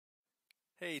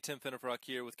Hey, Tim Finnefrock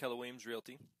here with Keller Williams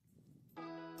Realty.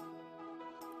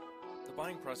 The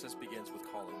buying process begins with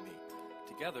calling me.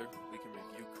 Together, we can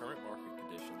review current market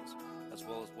conditions, as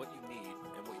well as what you need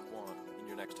and what you want in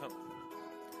your next home.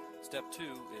 Step 2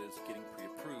 is getting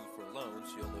pre-approved for a loan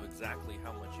so you'll know exactly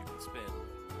how much you can spend.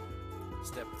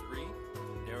 Step 3,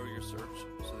 narrow your search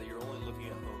so that you're only looking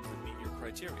at homes that meet your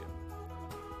criteria.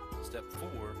 Step 4,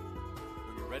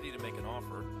 when you're ready to make an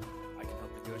offer, I can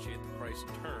help negotiate the price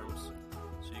and terms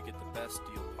so you get the best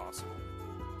deal possible.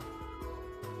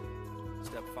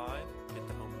 Step 5, get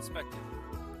the home inspected.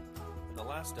 And the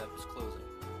last step is closing.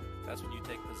 That's when you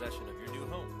take possession of your new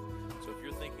home. So if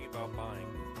you're thinking about buying,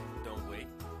 don't wait.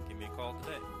 Give me a call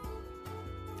today.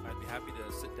 I'd be happy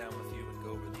to sit down with you and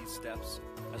go over these steps,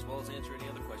 as well as answer any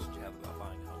other questions you have about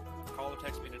buying a home. Call or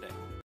text me today.